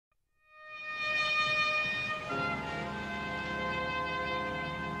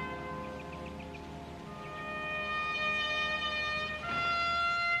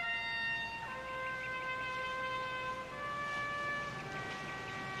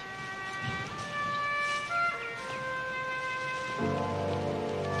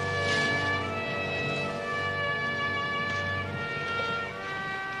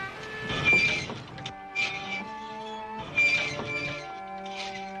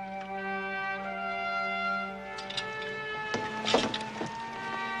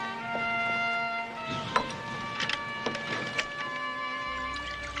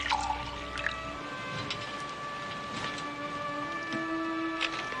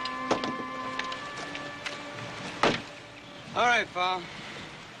All right, Pa.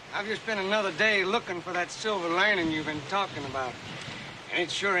 I've just been another day looking for that silver lining you've been talking about. And it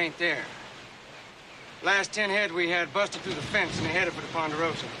sure ain't there. Last 10 head we had busted through the fence and they headed for the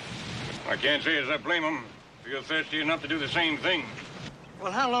Ponderosa. I can't say as I blame them. Feel thirsty enough to do the same thing.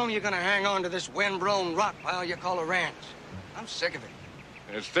 Well, how long are you gonna hang on to this wind-blown rock pile you call a ranch? I'm sick of it.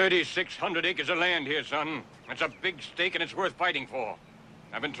 There's 3,600 acres of land here, son. It's a big stake and it's worth fighting for.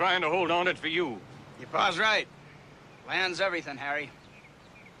 I've been trying to hold on to it for you. Your pa's right. Land's everything, Harry.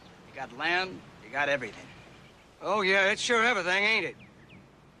 You got land, you got everything. Oh, yeah, it's sure everything, ain't it?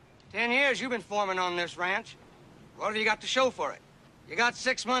 10 years you've been foreman on this ranch. What have you got to show for it? You got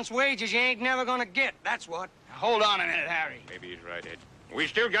 6 months' wages you ain't never gonna get, that's what. Now, hold on a minute, Harry. Maybe he's right, Ed. We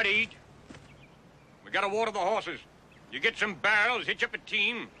still gotta eat. We gotta water the horses. You get some barrels, hitch up a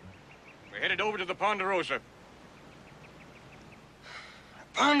team. We're headed over to the Ponderosa.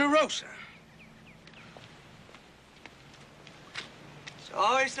 Ponderosa?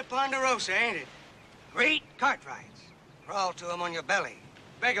 So it's the Ponderosa, ain't it? Great cart rides. Crawl to 'em on your belly.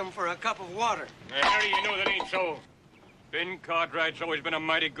 Beg 'em for a cup of water. Now, Harry, you know that ain't so. Ben Cartwright's always been a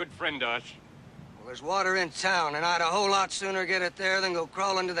mighty good friend to us. Well, there's water in town, and I'd a whole lot sooner get it there than go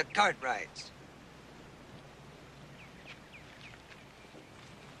crawling to the cart rides.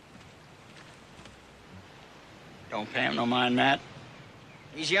 Don't pay him no mind, Matt.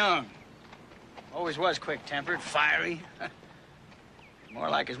 He's young. Always was quick-tempered, fiery. More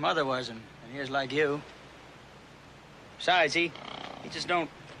like his mother was than he is like you. Besides, he just don't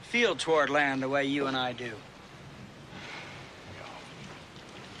feel toward land the way you and I do.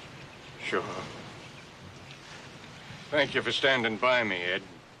 Sure. Thank you for standing by me, Ed.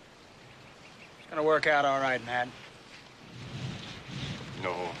 It's gonna work out all right, Matt.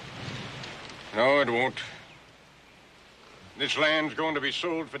 No. No, it won't. This land's going to be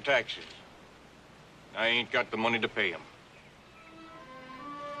sold for taxes. I ain't got the money to pay 'em.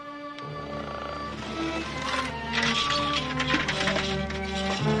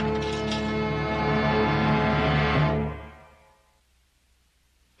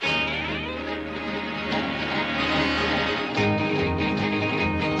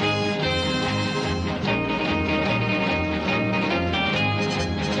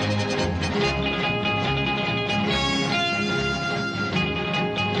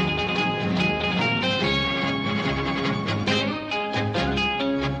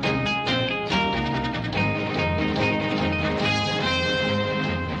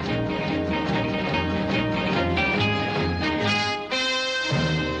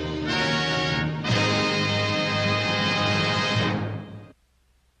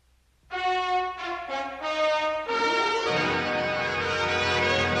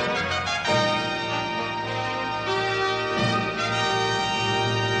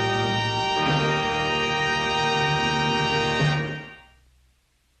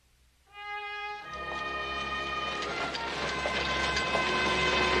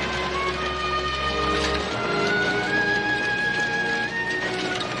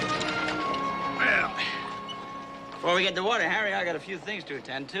 Before we get to water, Harry, I got a few things to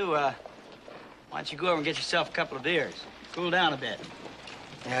attend to. Why don't you go over and get yourself a couple of beers? Cool down a bit.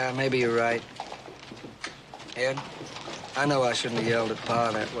 Yeah, maybe you're right. Ed, I know I shouldn't have yelled at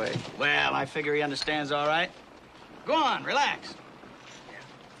Pa that way. Well, I figure he understands all right. Go on, relax.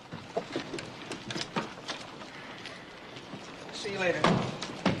 See you later.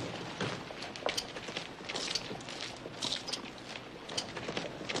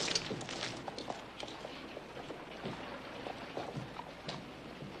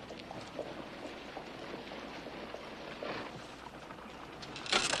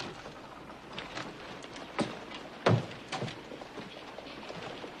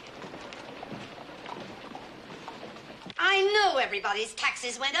 Everybody's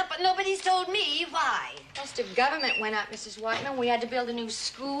taxes went up, but nobody's told me why. Cost of government went up, Mrs. Whiteman. We had to build a new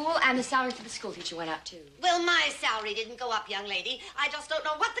school, and the salary for the school teacher went up, too. Well, my salary didn't go up, young lady. I just don't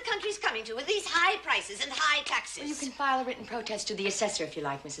know what the country's coming to with these high prices and high taxes. Well, you can file a written protest to the assessor if you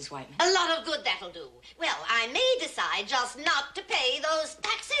like, Mrs. Whiteman. A lot of good that'll do. Well, I may decide just not to pay those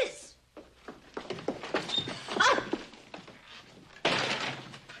taxes. Oh!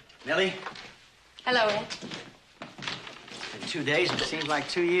 Millie? Hello, Ed. 2 days, it seems like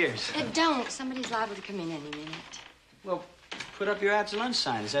 2 years. Ed, don't. Somebody's liable to come in any minute. Well, put up your after lunch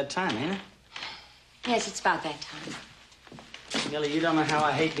sign. It's that time, ain't it? Yes, it's about that time. Millie, you don't know how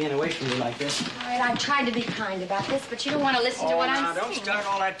I hate being away from you like this. All right, I've tried to be kind about this, but you don't want to listen to what I'm saying. Don't start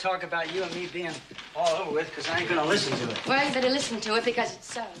all that talk about you and me being all over with, because I ain't gonna listen to it. Well, you better listen to it because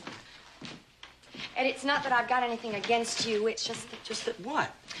it's so. Ed, it's not that I've got anything against you. It's just that... Just that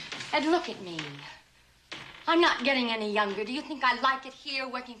what? Ed, look at me. I'm not getting any younger. Do you think I like it here,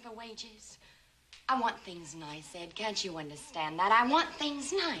 working for wages? I want things nice, Ed. Can't you understand that? I want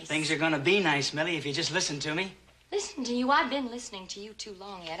things nice. Things are gonna be nice, Millie, if you just listen to me. Listen to you? I've been listening to you too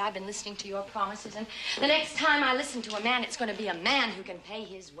long, Ed. I've been listening to your promises, and the next time I listen to a man, it's going to be a man who can pay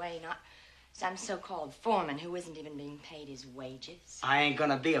his way, not some so-called foreman who isn't even being paid his wages. I ain't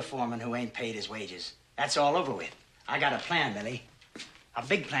gonna be a foreman who ain't paid his wages. That's all over with. I got a plan, Millie. A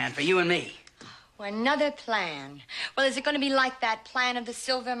big plan for you and me. Oh, another plan. Well, is it going to be like that plan of the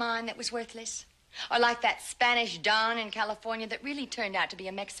silver mine that was worthless? Or like that Spanish Don in California that really turned out to be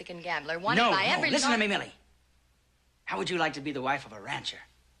a Mexican gambler? No, listen to me, Millie. How would you like to be the wife of a rancher?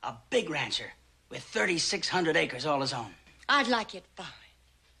 A big rancher with 3,600 acres all his own. I'd like it fine.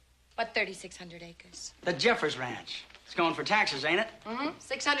 What 3,600 acres? The Jeffers Ranch. It's going for taxes, ain't it? Mm-hmm.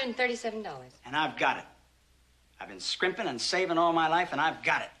 $637. And I've got it. I've been scrimping and saving all my life, and I've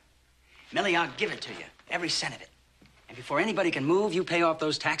got it. Millie, I'll give it to you, every cent of it. And before anybody can move, you pay off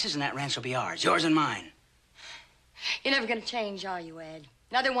those taxes, and that ranch will be ours. Yours and mine. You're never going to change, are you, Ed?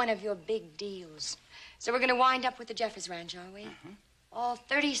 Another one of your big deals. So we're going to wind up with the Jeffers Ranch, are we? Mm-hmm. All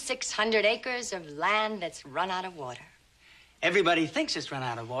 3,600 acres of land that's run out of water. Everybody thinks it's run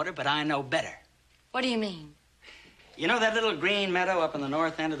out of water, but I know better. What do you mean? You know that little green meadow up in the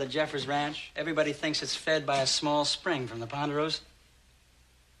north end of the Jeffers Ranch? Everybody thinks it's fed by a small spring from the Ponderosa.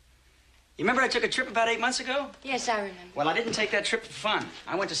 You remember I took a trip about 8 months ago? Yes, I remember. Well, I didn't take that trip for fun.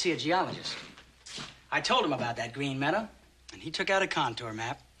 I went to see a geologist. I told him about that green meadow, and he took out a contour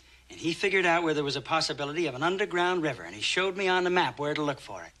map, and he figured out where there was a possibility of an underground river, and he showed me on the map where to look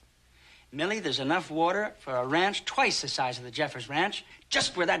for it. Millie, there's enough water for a ranch twice the size of the Jeffers Ranch,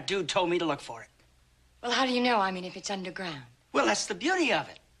 just where that dude told me to look for it. Well, how do you know? I mean, if it's underground. Well, that's the beauty of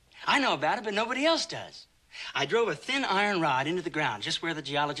it. I know about it, but nobody else does. I drove a thin iron rod into the ground just where the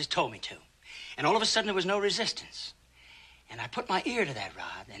geologist told me to. And all of a sudden, there was no resistance. And I put my ear to that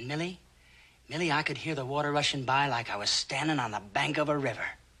rod, and Millie, I could hear the water rushing by like I was standing on the bank of a river.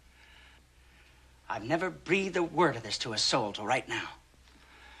 I've never breathed a word of this to a soul till right now.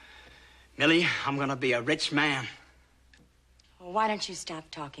 Millie, I'm gonna be a rich man. Well, why don't you stop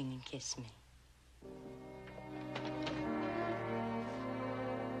talking and kiss me?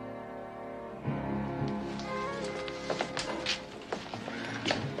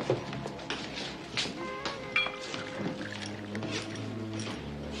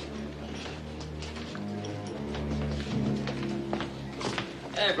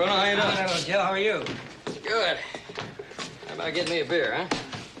 Hey, Bruno, how you doing? Hello, Joe. How are you? Good. How about getting me a beer, huh?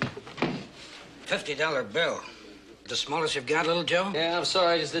 $50 bill. The smallest you've got, little Joe? Yeah, I'm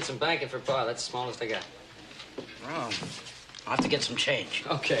sorry. I just did some banking for Pa. That's the smallest I got. Oh, I'll have to get some change.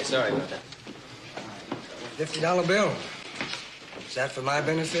 Okay, sorry about that. $50 bill. Is that for my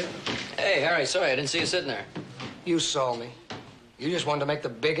benefit? Hey, Harry, sorry. I didn't see you sitting there. You saw me. You just wanted to make the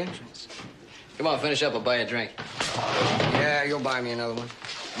big entrance. Come on, finish up. I'll buy you a drink. Yeah, you'll buy me another one.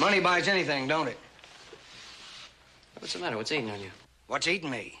 Money buys anything, don't it? What's the matter? What's eating on you? What's eating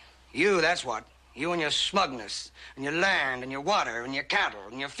me? You, that's what. You and your smugness, and your land, and your water, and your cattle,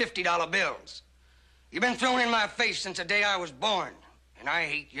 and your $50 bills. You've been thrown in my face since the day I was born, and I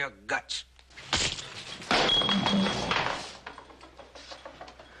hate your guts.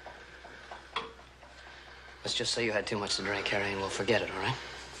 Let's just say you had too much to drink, Harry, and we'll forget it, all right?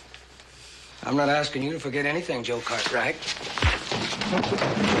 I'm not asking you to forget anything, Joe Cartwright.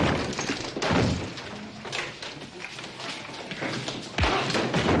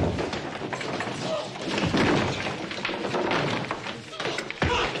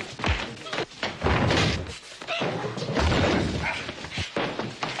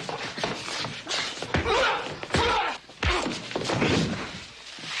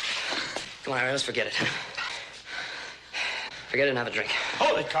 Come on, Harry, let's forget it. Forget it and have a drink.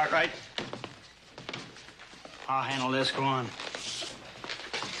 Hold it, Cartwright. I'll handle this. Go on.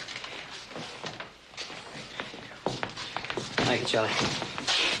 Thank you, Charlie.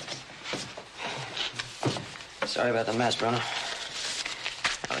 Sorry about the mess, Bruno.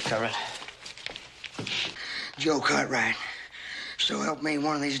 I'll recover it. Joe Cartwright. So help me,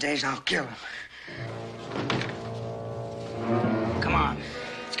 one of these days I'll kill him. Come on.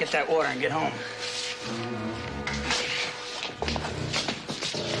 Let's get that water and get home.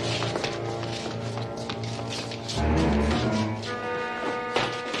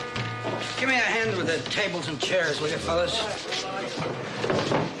 Give me a hand with the tables and chairs, will you, fellas?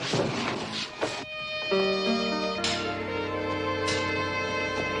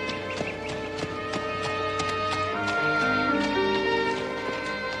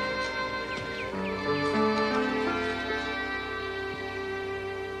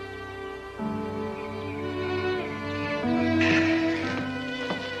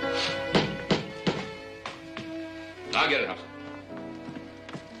 get it, House.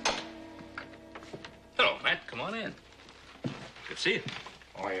 Hello, Matt. Come on in. Good to see you.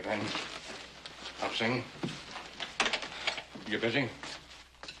 How are you, Ben? How's things? You busy?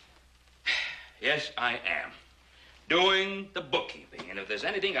 Yes, I am. Doing the bookkeeping. And if there's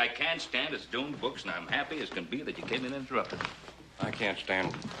anything I can't stand, it's doing books, and I'm happy as can be that you came in and interrupted. I can't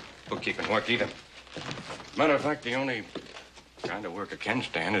stand bookkeeping work either. Matter of fact, the only kind of work I can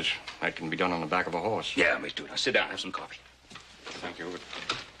stand is that can be done on the back of a horse. Yeah, me too. Now sit down, have some coffee. Thank you.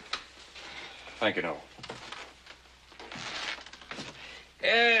 Thank you, no.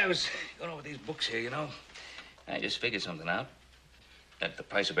 Yeah, I was going over these books here, you know. I just figured something out. That the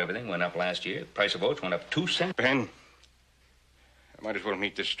price of everything went up last year. The price of oats went up 2 cents. Ben, I might as well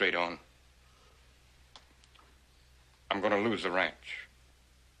meet this straight on. I'm going to lose the ranch.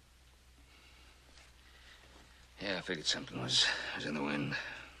 Yeah, I figured something was in the wind.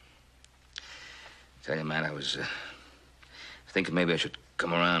 Tell you, man, I was thinking maybe I should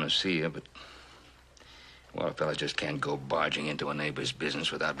come around and see you, but... Well, a fella just can't go barging into a neighbor's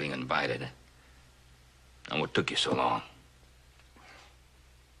business without being invited. And what took you so long?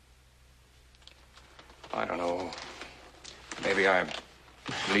 I don't know. Maybe I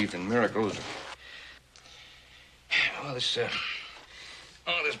believe in miracles. Well, this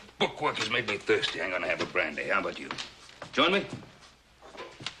bookwork has made me thirsty. I'm gonna have a brandy. How about you? Join me?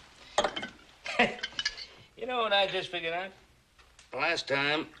 You know what I just figured out? The last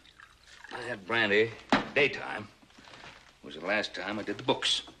time I had brandy, daytime, was the last time I did the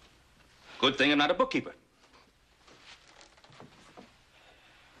books. Good thing I'm not a bookkeeper.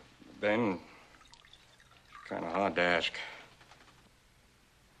 Ben, kind of hard to ask.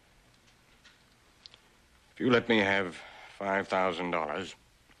 If you let me have $5,000,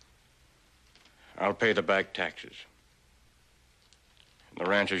 I'll pay the back taxes. And the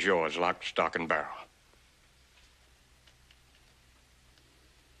ranch is yours, lock, stock, and barrel.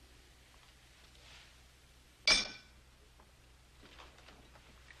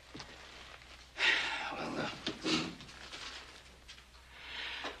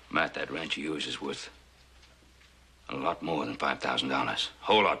 Matt, that ranch of yours is worth a lot more than $5,000. A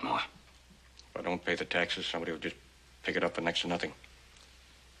whole lot more. If I don't pay the taxes, somebody will just pick it up for next to nothing.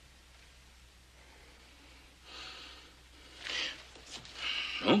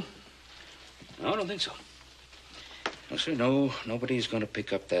 No? No, I don't think so. No, sir, no. Nobody's going to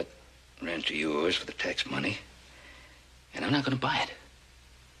pick up that ranch of yours for the tax money. And I'm not going to buy it.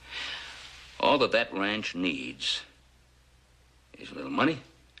 All that ranch needs is a little money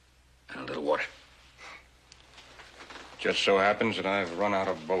and a little water. Just so happens that I've run out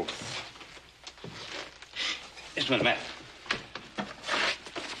of both. Just a minute, Matt.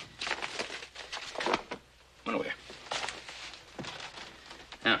 Run away.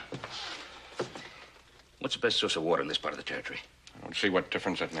 Now, what's the best source of water in this part of the territory? I don't see what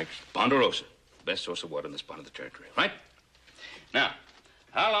difference that makes. Ponderosa, best source of water in this part of the territory, right? Now,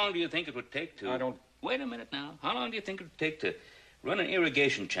 how long do you think it would take to... I don't... Wait a minute now. How long do you think it would take to run an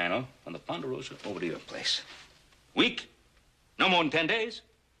irrigation channel from the Ponderosa over to your place? Week? No more than 10 days.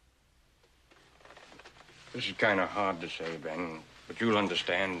 This is kind of hard to say, Ben, but you'll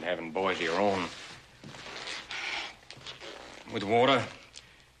understand having boys of your own. With water,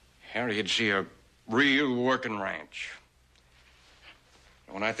 Harry'd see a real working ranch.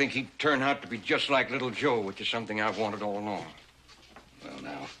 And I think he'd turn out to be just like little Joe, which is something I've wanted all along. Well,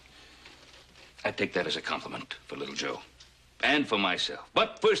 now, I take that as a compliment for little Joe. And for myself.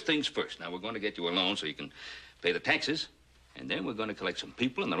 But first things first. Now, we're going to get you a loan so you can pay the taxes. And then we're going to collect some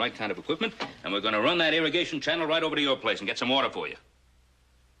people and the right kind of equipment. And we're going to run that irrigation channel right over to your place and get some water for you.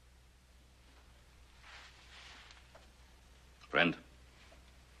 Friend?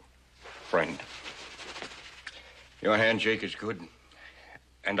 Friend. Your handshake is good.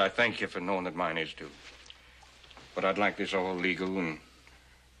 And I thank you for knowing that mine is, too. But I'd like this all legal and...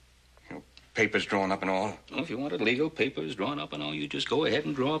 papers drawn up and all. Well, if you wanted legal papers drawn up and all, you just go ahead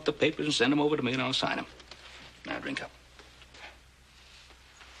and draw up the papers and send them over to me and I'll sign them. Now, drink up.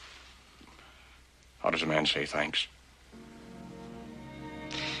 How does a man say thanks?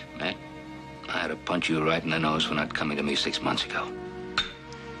 Matt, I had to punch you right in the nose for not coming to me 6 months ago.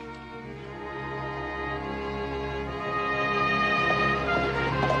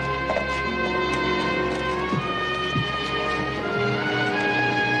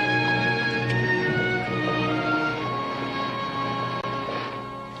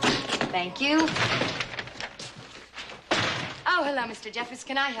 Thank you. Oh, hello, Mr. Jeffers.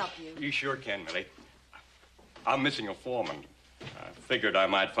 Can I help you? You sure can, Millie. I'm missing a foreman. I figured I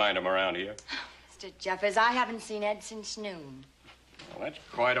might find him around here. Mr. Jeffers, I haven't seen Ed since noon. Well, that's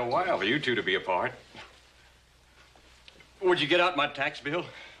quite a while for you two to be apart. Would you get out my tax bill?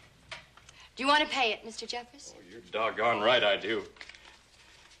 Do you want to pay it, Mr. Jeffers? Oh, you're doggone right I do.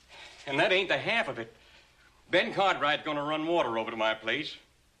 And that ain't the half of it. Ben Cartwright's gonna run water over to my place.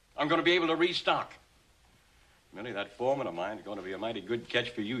 I'm gonna be able to restock. Millie, that foreman of mine is gonna be a mighty good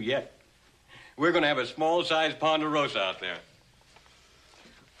catch for you yet. We're gonna have a small-sized ponderosa out there.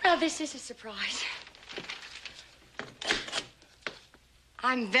 Well, this is a surprise.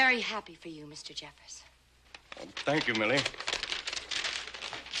 I'm very happy for you, Mr. Jeffers. Oh, thank you, Millie.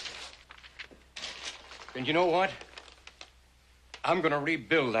 And you know what? I'm gonna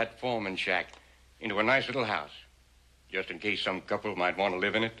rebuild that foreman shack into a nice little house, just in case some couple might want to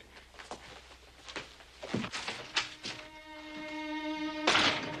live in it.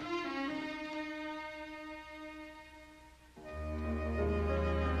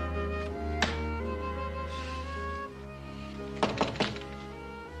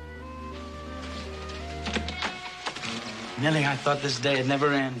 Millie, I thought this day would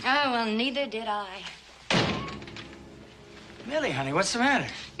never end. Oh, well, neither did I. Millie, honey, what's the matter?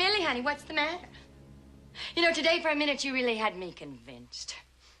 Millie, honey, what's the matter? You know, today for a minute you really had me convinced.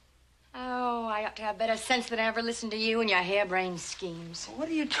 Oh, I ought to have better sense than I ever listened to you and your harebrained schemes. What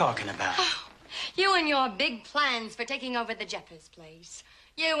are you talking about? Oh, you and your big plans for taking over the Jeffers place.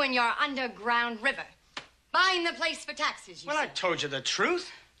 You and your underground river. Buying the place for taxes, you Well, I said. told you the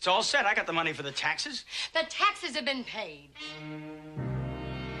truth. It's all set. I got the money for the taxes. The taxes have been paid.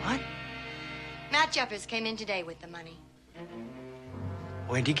 What? Matt Jeffers came in today with the money.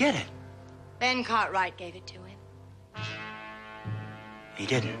 Where'd you get it? Ben Cartwright gave it to him. He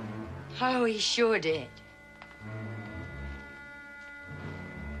didn't. Oh, he sure did.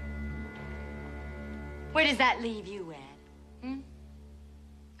 Where does that leave you, Ed? Hmm?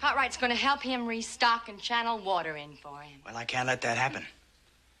 Cartwright's going to help him restock and channel water in for him. Well, I can't let that happen.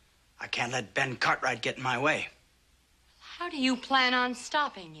 I can't let Ben Cartwright get in my way. How do you plan on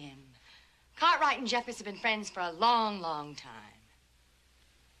stopping him? Cartwright and Jeffers have been friends for a long, long time.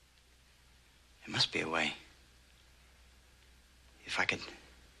 There must be a way. If I could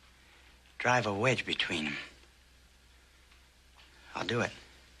drive a wedge between them, I'll do it.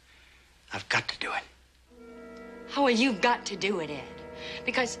 I've got to do it. Oh, well, you've got to do it, Ed.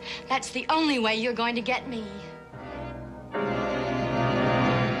 Because that's the only way you're going to get me.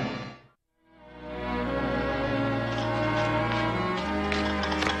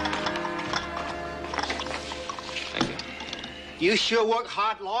 You sure worked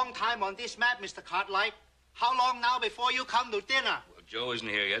hard, long time on this map, Mr. Cartwright. How long now before you come to dinner? Well, Joe isn't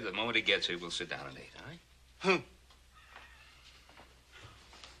here yet. The moment he gets here, we'll sit down and eat, all right?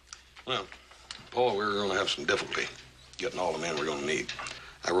 Well, Paul, we're going to have some difficulty getting all the men we're going to need.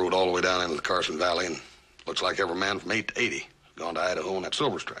 I rode all the way down into the Carson Valley, and looks like every man from 8 to 80 gone to Idaho on that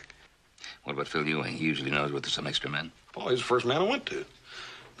silver strike. What about Phil Ewing? He usually knows where there's some extra men. Paul, he's the first man I went to.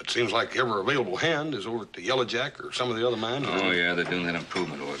 It seems like every available hand is over at the Yellow Jack or some of the other mines. Oh, yeah, they're doing that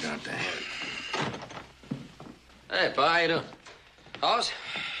improvement work, aren't they? Hey, Pa, how you doing? Hoss?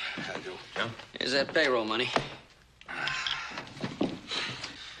 Hi, Joe. Joe? Here's that payroll money.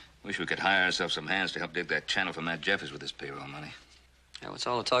 Wish we could hire ourselves some hands to help dig that channel for Matt Jeffers with this payroll money. Yeah, what's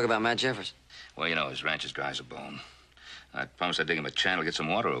all the talk about Matt Jeffers? Well, you know, his ranch is dry as a bone. I promised I'd dig him a channel, get some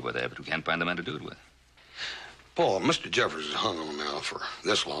water over there, but we can't find the men to do it with. Paul, Mr. Jeffers is hung on now for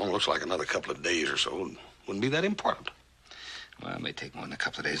this long. Looks like another couple of days or so. Wouldn't be that important. Well, it may take more than a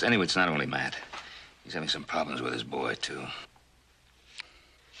couple of days. Anyway, it's not only Matt. He's having some problems with his boy, too.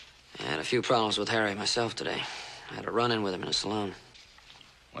 I had a few problems with Harry myself today. I had a run-in with him in a saloon.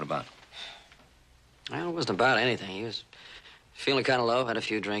 What about? Well, it wasn't about anything. He was feeling kind of low, had a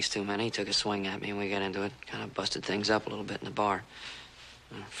few drinks too many. He took a swing at me, and we got into it. Kind of busted things up a little bit in the bar.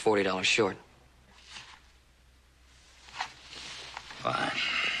 $40 short. Fine.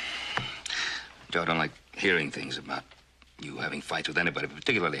 Joe, I don't like hearing things about you having fights with anybody, but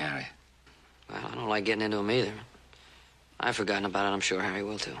particularly Harry. Well, I don't like getting into him either. I've forgotten about it. I'm sure Harry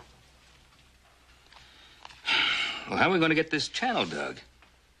will, too. Well, how are we going to get this channel dug?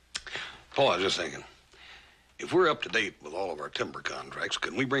 Paul, I was just thinking, if we're up to date with all of our timber contracts,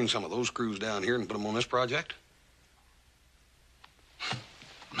 can we bring some of those crews down here and put them on this project?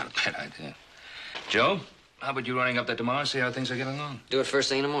 Not a bad idea. Joe, how about you running up there tomorrow and see how things are getting along? Do it first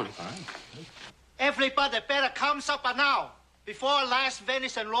thing in the morning. All right. Everybody better come supper now, before last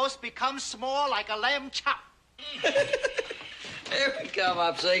venison roast becomes small like a lamb chop. Here we come,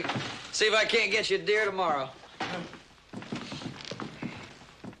 Upsy. See if I can't get you a deer tomorrow.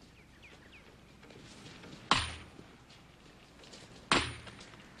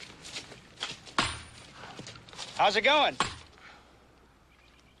 How's it going?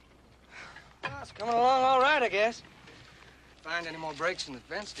 Well, it's coming along all right, I guess. find any more breaks in the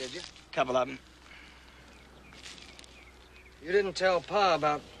fence, did you? Couple of them. You didn't tell Pa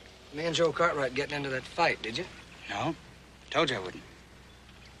about me and Joe Cartwright getting into that fight, did you? No. Told you I wouldn't.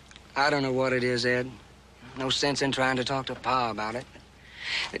 I don't know what it is, Ed. No sense in trying to talk to Pa about it.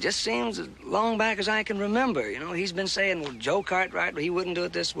 It just seems as long back as I can remember. You know, he's been saying, well, Joe Cartwright, he wouldn't do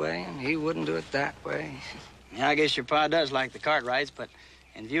it this way, and he wouldn't do it that way. Yeah, I guess your pa does like the Cartwrights, but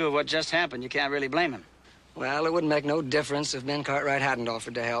in view of what just happened, you can't really blame him. Well, it wouldn't make no difference if Ben Cartwright hadn't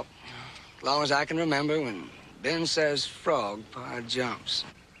offered to help. As long as I can remember, when Ben says frog, Pa jumps.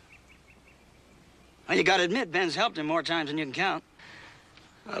 Well, you gotta admit, Ben's helped him more times than you can count.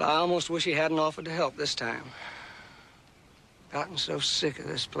 Well, I almost wish he hadn't offered to help this time. Gotten so sick of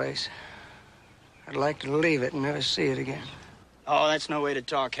this place. I'd like to leave it and never see it again. Oh, that's no way to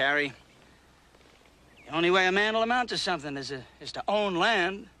talk, Harry. The only way a man will amount to something is to own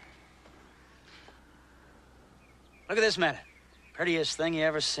land. Look at this matter. Prettiest thing you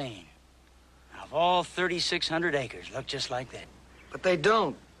ever seen. Now, of all 3,600 acres, look just like that. But they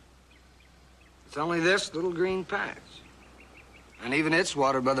don't. It's only this little green patch. And even it's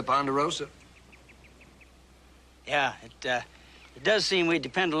watered by the Ponderosa. Yeah, it does seem we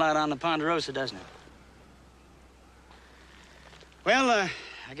depend a lot on the Ponderosa, doesn't it? Well,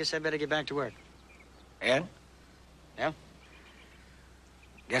 I guess I better get back to work. Ed? Yeah?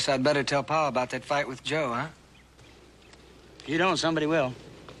 Guess I'd better tell Pa about that fight with Joe, huh? If you don't, somebody will.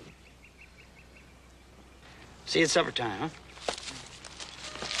 See you at supper time, huh?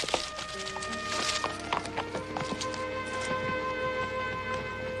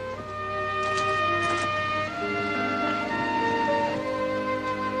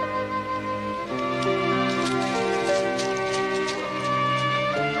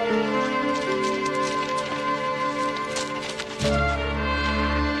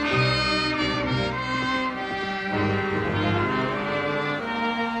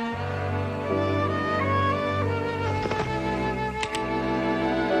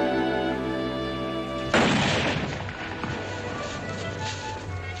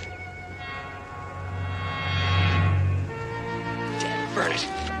 Burn it.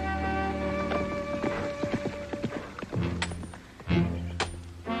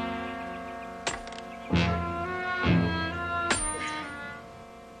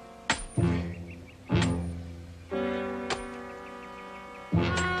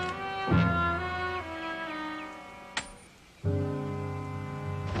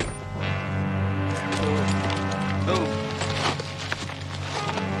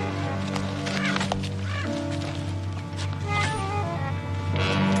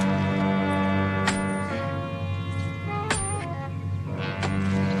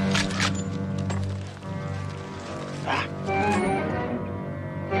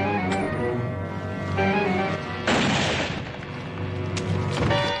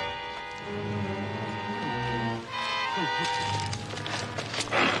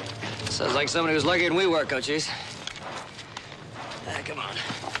 Sounds like somebody was luckier than we were, Cochise. Come on.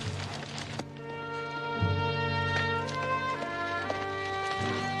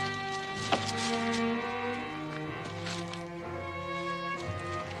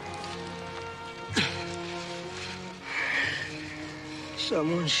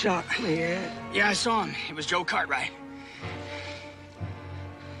 Someone shot me, Ed. Yeah, I saw him. It was Joe Cartwright.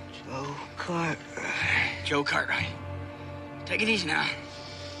 Joe Cartwright. Joe Cartwright. Take it easy now.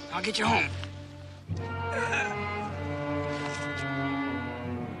 I'll get you home.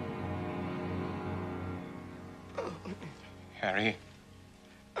 Harry,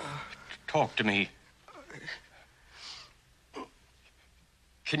 talk to me.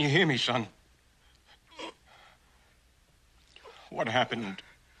 Can you hear me, son? What happened?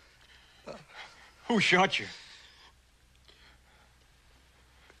 Who shot you?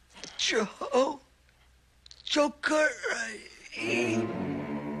 Joe Cartwright.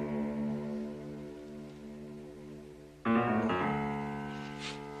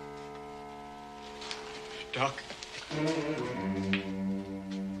 Doc.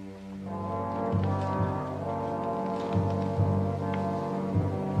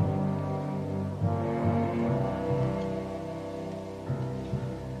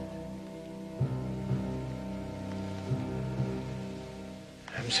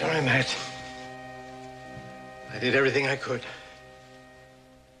 I'm sorry, Matt. I did everything I could.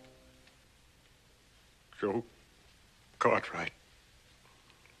 Joe Cartwright.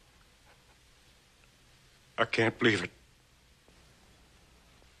 I can't believe it.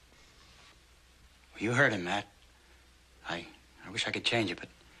 You hurt him, Matt. I wish I could change it, but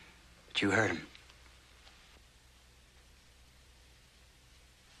you hurt him.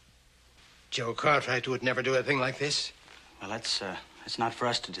 Joe Cartwright would never do a thing like this. Well, that's not for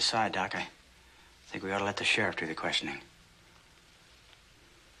us to decide, Doc. I think we ought to let the sheriff do the questioning.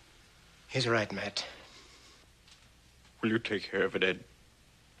 He's right, Matt. Will you take care of it, Ed?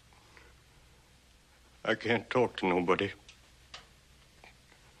 I can't talk to nobody.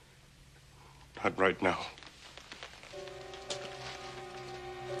 Not right now.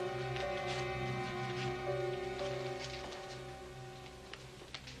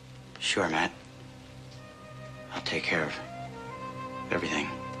 Sure, Matt. I'll take care of everything.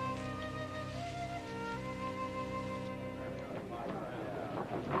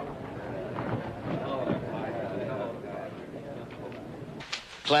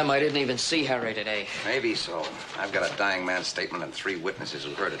 Clem, I didn't even see Harry today. Maybe so. I've got a dying man's statement and 3 witnesses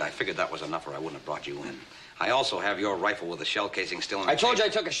who heard it. I figured that was enough or I wouldn't have brought you in. I also have your rifle with the shell casing still in the I told you I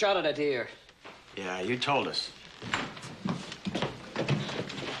took a shot at a deer. Yeah, you told us.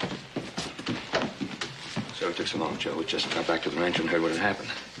 So it took so long, Joe. We just got back to the ranch and heard what had happened.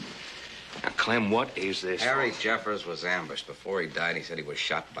 Now, Clem, what is this? Harry Jeffers was ambushed. Before he died, he said he was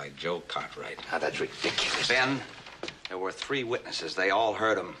shot by Joe Cartwright. Now, that's ridiculous. Ben, there were 3 witnesses. They all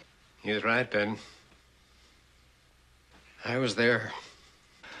heard him. He's right, Ben. I was there.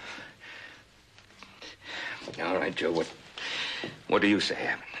 All right, Joe, what do you say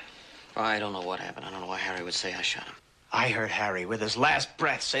happened? I don't know what happened. I don't know why Harry would say I shot him. I heard Harry, with his last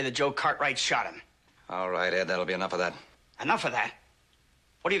breath, say that Joe Cartwright shot him. All right, Ed, that'll be enough of that. Enough of that?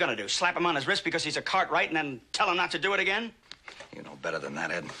 What are you gonna do, slap him on his wrist because he's a Cartwright and then tell him not to do it again? You know better than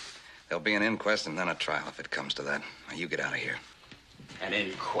that, Ed. There'll be an inquest and then a trial if it comes to that. Now, you get out of here. An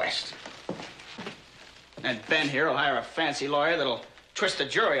inquest. And Ben here will hire a fancy lawyer that'll twist the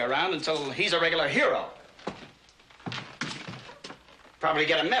jury around until he's a regular hero. Probably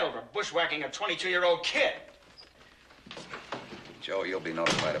get a medal for bushwhacking a 22-year-old kid. Joe, you'll be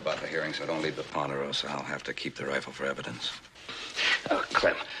notified about the hearing, so don't leave the Ponderosa. I'll have to keep the rifle for evidence.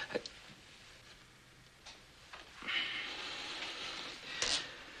 Clem.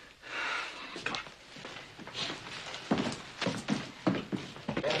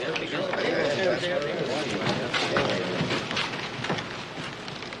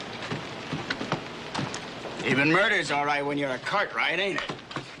 Even murder's all right when you're a Cartwright, ain't it?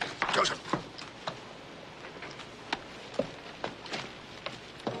 Joseph.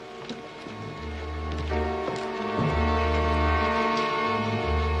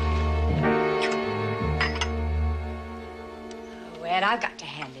 Oh, Ed, I've got to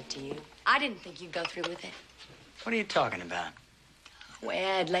hand it to you. I didn't think you'd go through with it. What are you talking about? Oh,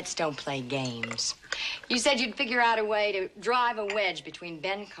 Ed, let's don't play games. You said you'd figure out a way to drive a wedge between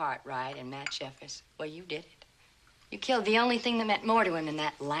Ben Cartwright and Matt Jeffers. Well, you did it. You killed the only thing that meant more to him than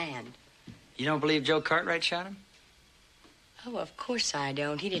that land. You don't believe Joe Cartwright shot him? Oh, of course I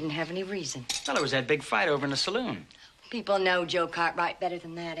don't. He didn't have any reason. Well, it was that big fight over in the saloon. People know Joe Cartwright better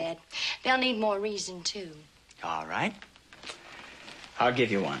than that, Ed. They'll need more reason, too. All right. I'll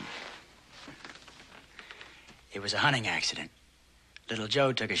give you one. It was a hunting accident. Little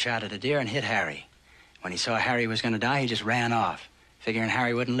Joe took a shot at a deer and hit Harry. When he saw Harry was going to die, he just ran off, figuring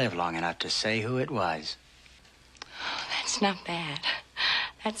Harry wouldn't live long enough to say who it was. Oh, that's not bad.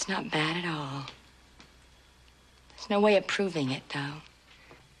 That's not bad at all. There's no way of proving it, though.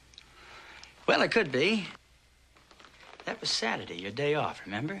 Well, it could be. That was Saturday, your day off,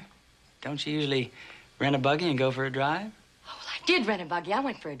 remember? Don't you usually rent a buggy and go for a drive? Oh, well, I did rent a buggy. I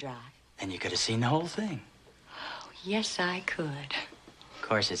went for a drive. Then you could have seen the whole thing. Oh, yes, I could. Of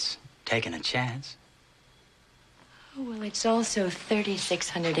course, it's taking a chance. Oh, well, it's also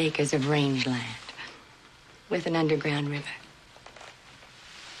 3,600 acres of rangeland with an underground river.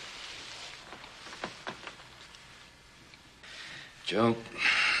 Joe,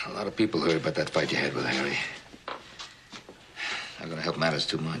 a lot of people heard about that fight you had with Harry. Not gonna help matters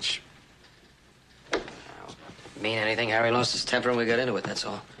too much. Mean anything? Harry lost his temper and we got into it, that's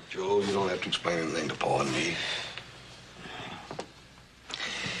all. Joe, you don't have to explain anything to Pa and me.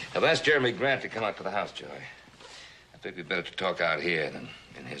 I've asked Jeremy Grant to come out to the house, Joey. I think we'd better to talk out here than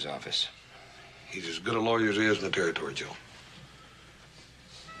in his office. He's as good a lawyer as he is in the territory, Joe.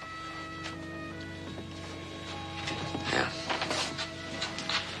 Yeah.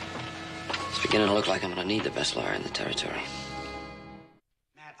 It's beginning to look like I'm gonna need the best lawyer in the territory.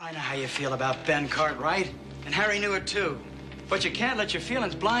 Matt, I know how you feel about Ben Cartwright, and Harry knew it too. But you can't let your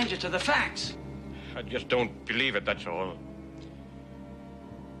feelings blind you to the facts. I just don't believe it, that's all.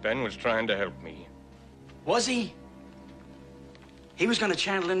 Ben was trying to help me. Was he? He was going to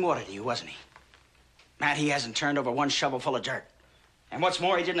channel in water to you, wasn't he? Matt, he hasn't turned over one shovel full of dirt. And what's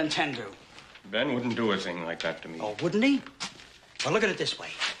more, he didn't intend to. Ben wouldn't do a thing like that to me. Oh, wouldn't he? Well, look at it this way.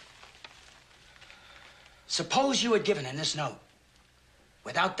 Suppose you had given him this note.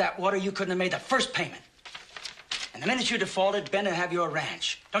 Without that water, you couldn't have made the first payment. And the minute you defaulted, Ben would have your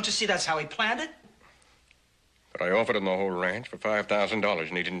ranch. Don't you see that's how he planned it? But I offered him the whole ranch for $5,000,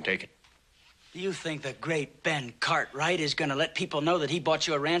 and he didn't take it. Do you think the great Ben Cartwright is going to let people know that he bought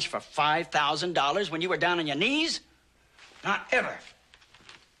you a ranch for $5,000 when you were down on your knees? Not ever.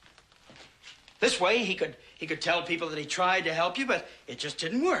 This way, he could tell people that he tried to help you, but it just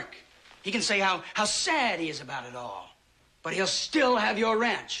didn't work. He can say how sad he is about it all. But he'll still have your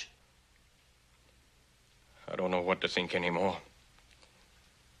ranch. I don't know what to think anymore.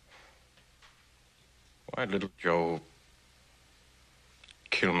 Why'd little Joe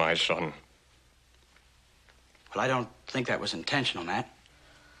kill my son? Well, I don't think that was intentional, Matt.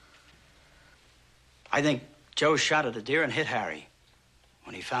 I think Joe shot at a deer and hit Harry.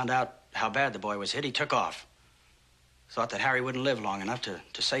 When he found out how bad the boy was hit, he took off. Thought that Harry wouldn't live long enough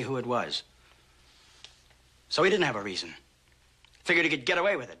to say who it was. So he didn't have a reason. Figured he could get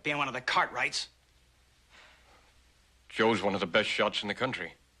away with it, being one of the Cartwrights. Joe's one of the best shots in the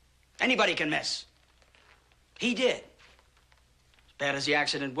country. Anybody can miss. He did. As bad as the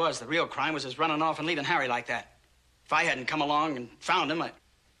accident was, the real crime was his running off and leaving Harry like that. If I hadn't come along and found him,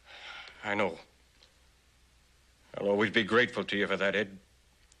 I know. I'll always be grateful to you for that, Ed.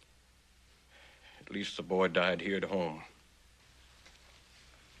 At least the boy died here at home.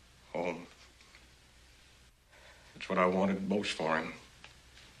 Home. That's what I wanted most for him.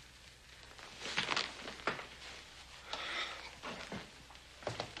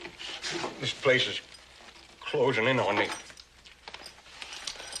 This place is closing in on me.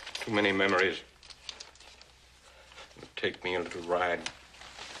 Too many memories. It'll take me a little ride.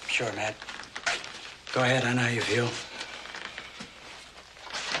 Sure, Matt. Go ahead, I know how you feel.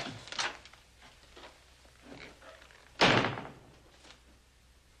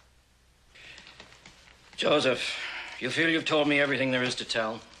 Joseph, you feel you've told me everything there is to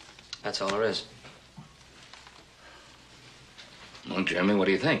tell? That's all there is. Well, Jeremy, what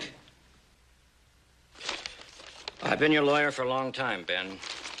do you think? I've been your lawyer for a long time, Ben.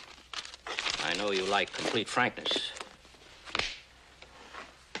 I know you like complete frankness.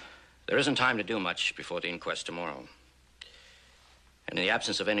 There isn't time to do much before the inquest tomorrow. And in the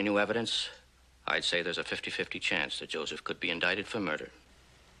absence of any new evidence, I'd say there's a 50-50 chance that Joseph could be indicted for murder.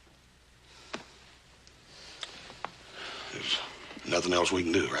 There's nothing else we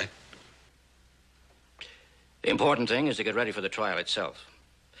can do, right? The important thing is to get ready for the trial itself.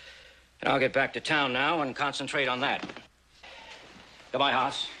 And I'll get back to town now and concentrate on that. Goodbye,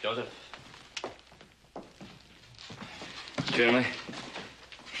 Hoss. Joseph. Jeremy,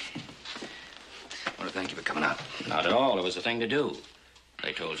 I want to thank you for coming out. Not at all. It was the thing to do.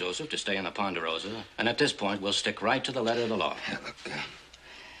 They told Joseph to stay in the Ponderosa, and at this point, we'll stick right to the letter of the law. Yeah, look,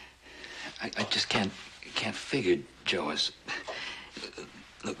 I just can't figure Joe as...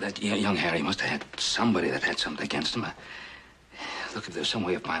 Look, that young Harry must have had somebody that had something against him. Look, if there's some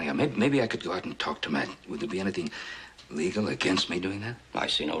way of finding out, maybe I could go out and talk to Matt. Would there be anything legal against me doing that? I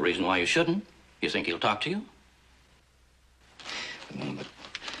see no reason why you shouldn't. You think he'll talk to you? No, but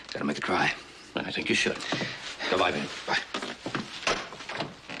gotta make a try. I think you should. Goodbye, Ben. Bye.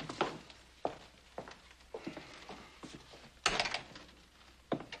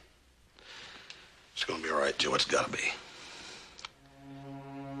 It's gonna be all right, Joe. It's gotta be.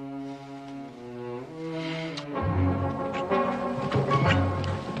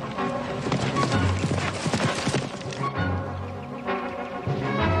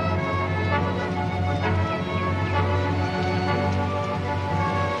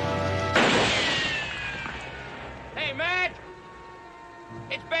 Hey, Matt!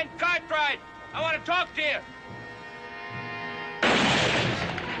 It's Ben Cartwright. I want to talk to you.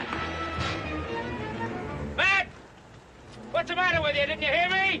 Matt! What's the matter with you? Didn't you hear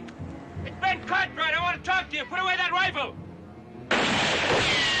me? It's Ben Cartwright. I want to talk to you. Put away that rifle.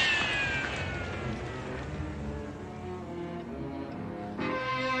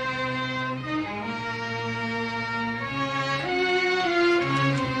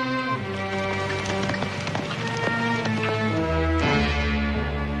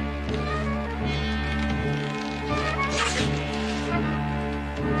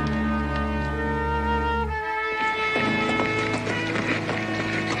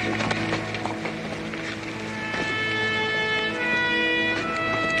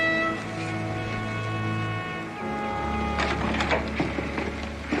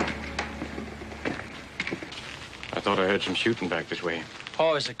 I thought I heard some shooting back this way.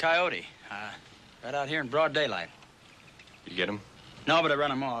 Oh, it's a coyote. Right out here in broad daylight. You get him? No, but I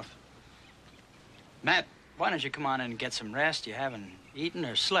run him off. Matt, why don't you come on in and get some rest? You haven't eaten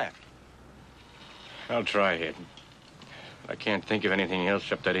or slept. I'll try, Ed. I can't think of anything else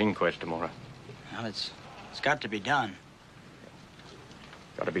except that inquest tomorrow. Well, it's got to be done.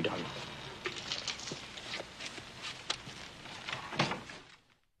 Got to be done.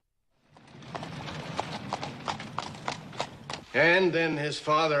 And then his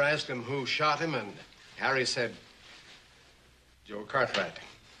father asked him who shot him, and Harry said, Joe Cartwright.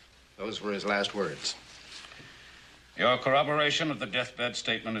 Those were his last words. Your corroboration of the deathbed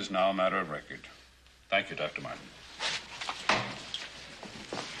statement is now a matter of record. Thank you, Dr. Martin.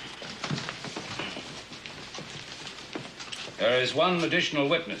 There is one additional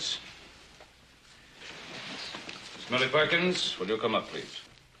witness. Miss Millie Perkins, will you come up, please?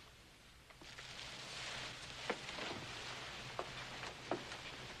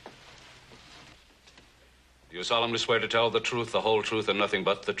 Do you solemnly swear to tell the truth, the whole truth, and nothing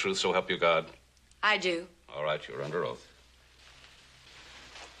but the truth, so help you God? I do. All right, you're under oath.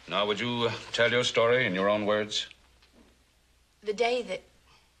 Now, would you tell your story in your own words? The day that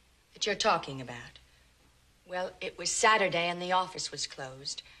you're talking about. Well, it was Saturday and the office was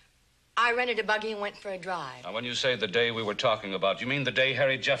closed. I rented a buggy and went for a drive. Now, when you say the day we were talking about, you mean the day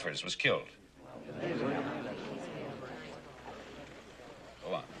Harry Jeffers was killed?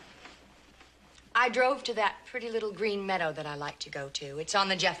 Go on. I drove to that pretty little green meadow that I like to go to. It's on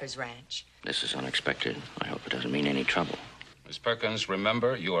the Jeffers Ranch. This is unexpected. I hope it doesn't mean any trouble. Miss Perkins,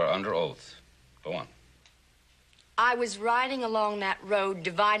 remember, you are under oath. Go on. I was riding along that road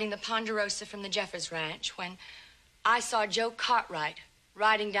dividing the Ponderosa from the Jeffers Ranch when I saw Joe Cartwright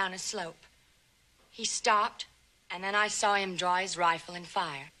riding down a slope. He stopped, and then I saw him draw his rifle and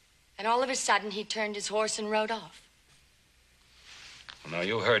fire. And all of a sudden, he turned his horse and rode off. Well, now,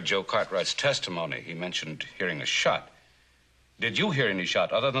 you heard Joe Cartwright's testimony. He mentioned hearing a shot. Did you hear any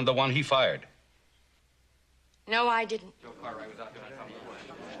shot other than the one he fired? No, I didn't. Joe Cartwright was out there.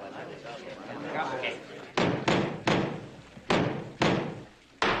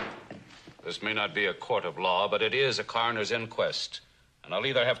 This may not be a court of law, but it is a coroner's inquest. And I'll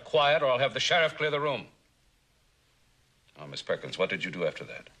either have quiet or I'll have the sheriff clear the room. Now, Miss Perkins, what did you do after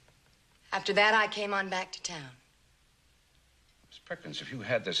that? After that, I came on back to town. Miss Perkins, if you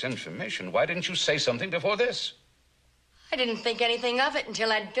had this information, why didn't you say something before this? I didn't think anything of it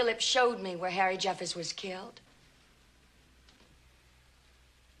until Ed Phillips showed me where Harry Jeffers was killed.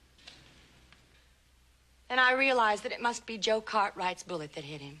 Then I realized that it must be Joe Cartwright's bullet that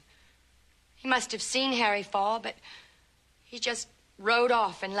hit him. He must have seen Harry fall, but he just rode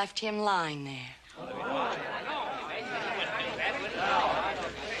off and left him lying there.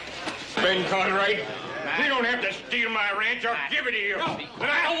 Ben Cartwright, you don't have to steal my ranch. I'll give it to you. But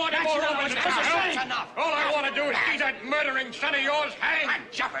I don't want more over the town. Enough. All I want to do is see that murdering son of yours hanged.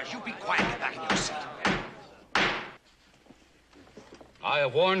 Jeffers, you be quiet. Get back in your seat. I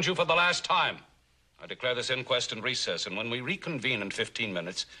have warned you for the last time. I declare this inquest in recess, and when we reconvene in 15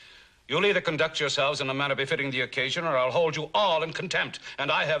 minutes, you'll either conduct yourselves in a manner befitting the occasion, or I'll hold you all in contempt,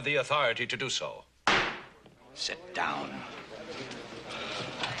 and I have the authority to do so. Sit down.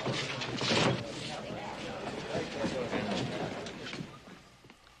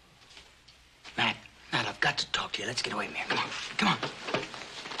 Matt, I've got to talk to you. Let's get away from here. Come on.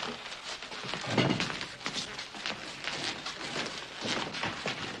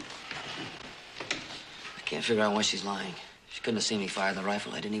 I can't figure out why she's lying. She couldn't have seen me fire the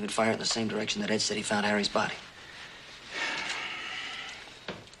rifle. I didn't even fire it in the same direction that Ed said he found Harry's body.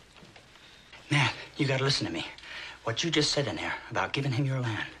 Matt, you gotta listen to me. What you just said in there about giving him your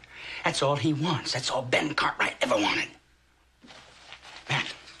land, that's all he wants. That's all Ben Cartwright ever wanted.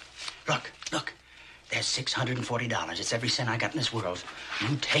 Matt, look. There's $640. It's every cent I got in this world.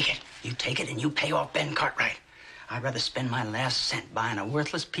 You take it. You take it and you pay off Ben Cartwright. I'd rather spend my last cent buying a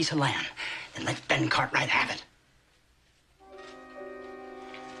worthless piece of land than let Ben Cartwright have it.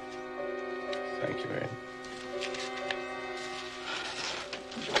 Thank you, Ed.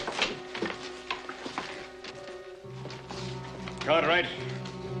 Cartwright,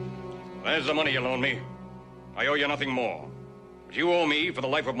 there's the money you loaned me. I owe you nothing more. But you owe me for the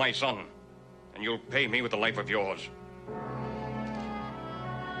life of my son. And you'll pay me with the life of yours.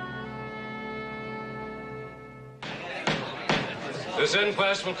 This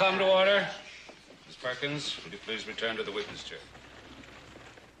inquest will come to order. Miss Perkins, would you please return to the witness chair?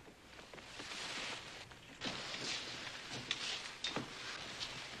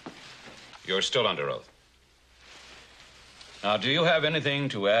 You're still under oath. Now, do you have anything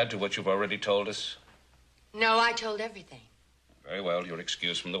to add to what you've already told us? No, I told everything. Very well, you're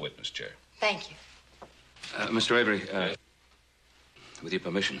excused from the witness chair. Thank you. Mr. Avery, with your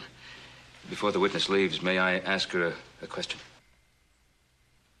permission, before the witness leaves, may I ask her a question?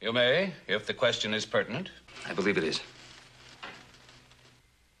 You may, if the question is pertinent. I believe it is.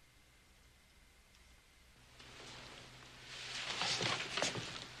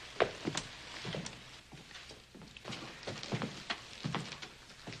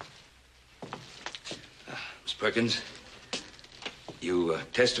 Miss Perkins, you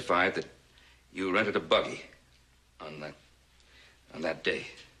testified that you rented a buggy on that day.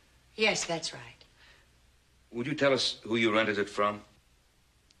 Yes, that's right. Would you tell us who you rented it from?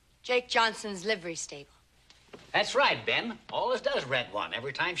 Jake Johnson's livery stable. That's right, Ben. Always does rent one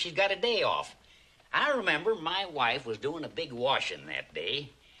every time she's got a day off. I remember my wife was doing a big washing that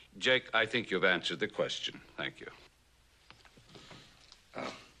day. Jake, I think you've answered the question. Thank you.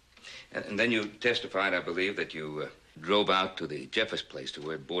 Oh. And then you testified, I believe, that you drove out to the Jeffers place to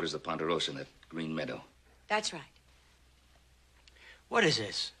where it borders the Ponderosa in that green meadow. That's right. What is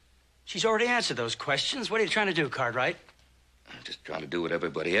this? She's already answered those questions. What are you trying to do, Cartwright? I'm just trying to do what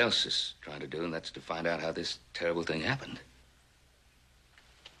everybody else is trying to do, and that's to find out how this terrible thing happened.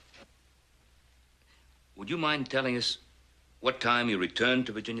 Would you mind telling us what time you returned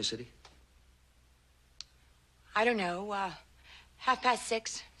to Virginia City? I don't know,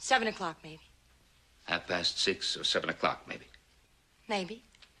 6:30, 7 o'clock maybe. 6:30 or 7 o'clock, maybe. Maybe.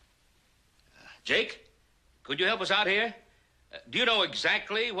 Jake, could you help us out here? Do you know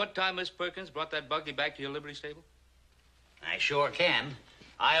exactly what time Miss Perkins brought that buggy back to your livery stable? I sure can.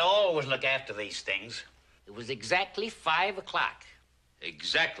 I always look after these things. It was exactly 5 o'clock.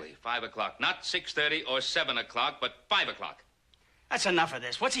 Exactly 5 o'clock. Not 6:30 or 7 o'clock, but 5 o'clock. That's enough of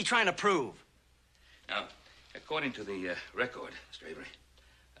this. What's he trying to prove? Now, according to the record, Mr. Avery,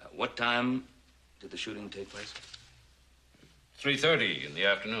 what time did the shooting take place? 3:30 in the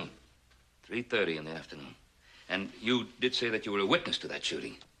afternoon. 3:30 in the afternoon. And you did say that you were a witness to that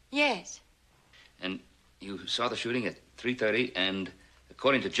shooting. Yes. And you saw the shooting at 3:30, and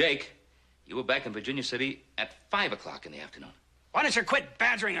according to Jake, you were back in Virginia City at 5 o'clock in the afternoon. Why don't you quit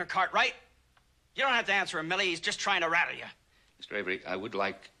badgering her, Cartwright? You don't have to answer him, Millie. He's just trying to rattle you. Mr. Avery, I would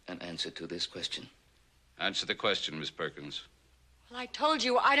like an answer to this question. Answer the question, Miss Perkins. Well, I told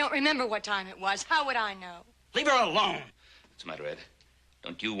you I don't remember what time it was. How would I know? Leave her alone. What's the matter, Ed?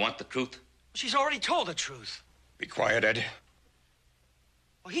 Don't you want the truth? She's already told the truth. Be quiet, Ed.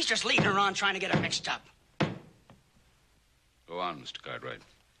 Well, he's just leading her on, trying to get her mixed up. Go on, Mr. Cartwright.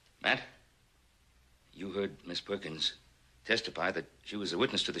 Matt, you heard Miss Perkins testify that she was a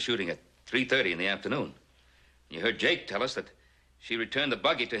witness to the shooting at 3:30 in the afternoon. You heard Jake tell us that she returned the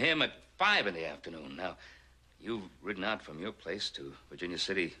buggy to him at 5 in the afternoon. Now, you've ridden out from your place to Virginia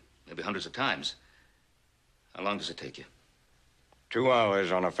City maybe hundreds of times. How long does it take you? 2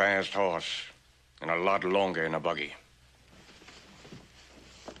 hours on a fast horse, and a lot longer in a buggy.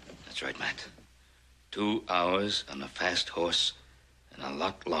 That's right, Matt. 2 hours on a fast horse, and a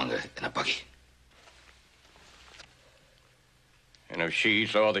lot longer in a buggy. And if she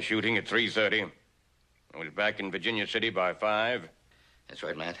saw the shooting at 3:30 and was back in Virginia City by 5... That's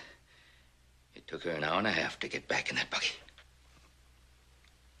right, Matt. It took her an hour and a half to get back in that buggy.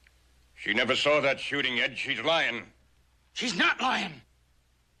 She never saw that shooting, Ed. She's lying. She's not lying.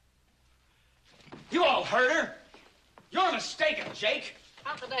 You all heard her. You're mistaken, Jake.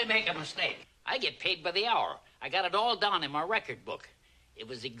 How could I make a mistake? I get paid by the hour. I got it all down in my record book. It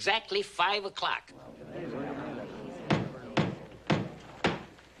was exactly 5 o'clock.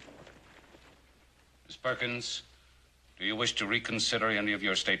 Miss Perkins, do you wish to reconsider any of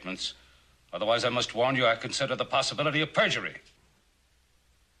your statements? Otherwise, I must warn you I consider the possibility of perjury.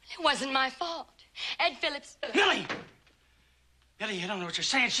 It wasn't my fault. Ed Phillips... Millie! Millie, you don't know what you're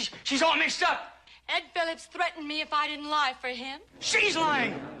saying. She's all mixed up. Ed Phillips threatened me if I didn't lie for him. She's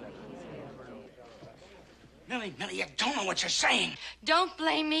lying. Millie, you don't know what you're saying. Don't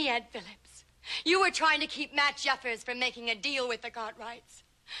blame me, Ed Phillips. You were trying to keep Matt Jeffers from making a deal with the Cartwrights.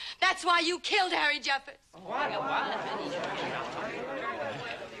 That's why you killed Harry Jeffers. What?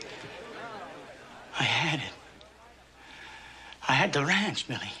 I had it. I had the ranch,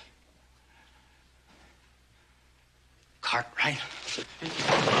 Millie. Cartwright.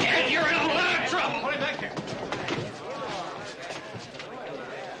 Ed, you're in a lot of trouble. Put it back there.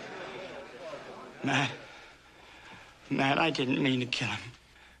 Matt, I didn't mean to kill him.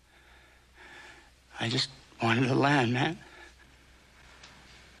 I just wanted the land, Matt.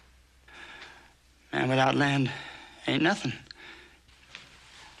 Man without land ain't nothing.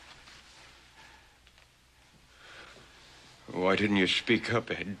 Why didn't you speak up,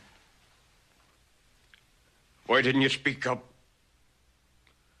 Ed? Why didn't you speak up?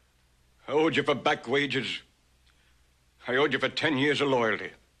 I owed you for back wages. I owed you for 10 years of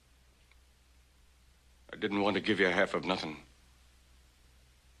loyalty. I didn't want to give you half of nothing.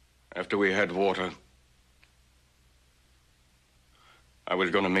 After we had water, I was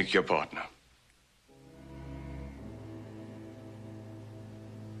going to make your partner.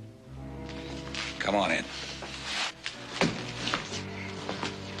 Come on in.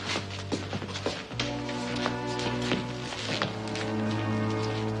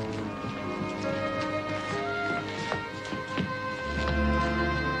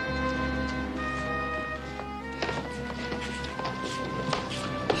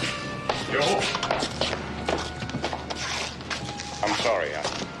 I'm sorry.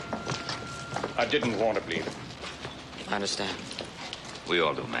 I didn't want to bleed him. I understand. We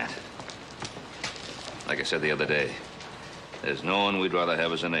all do, Matt. Like I said the other day, there's no one we'd rather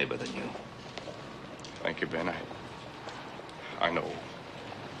have as a neighbor than you. Thank you, Ben. I know.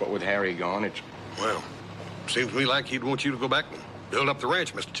 But with Harry gone, it's... Well, seems to me like he'd want you to go back and build up the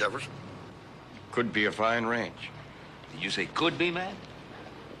ranch, Mr. Chevers. Could be a fine ranch. Did you say could be, Matt?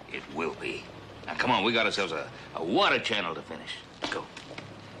 It will be. Now, come on, we got ourselves a water channel to finish.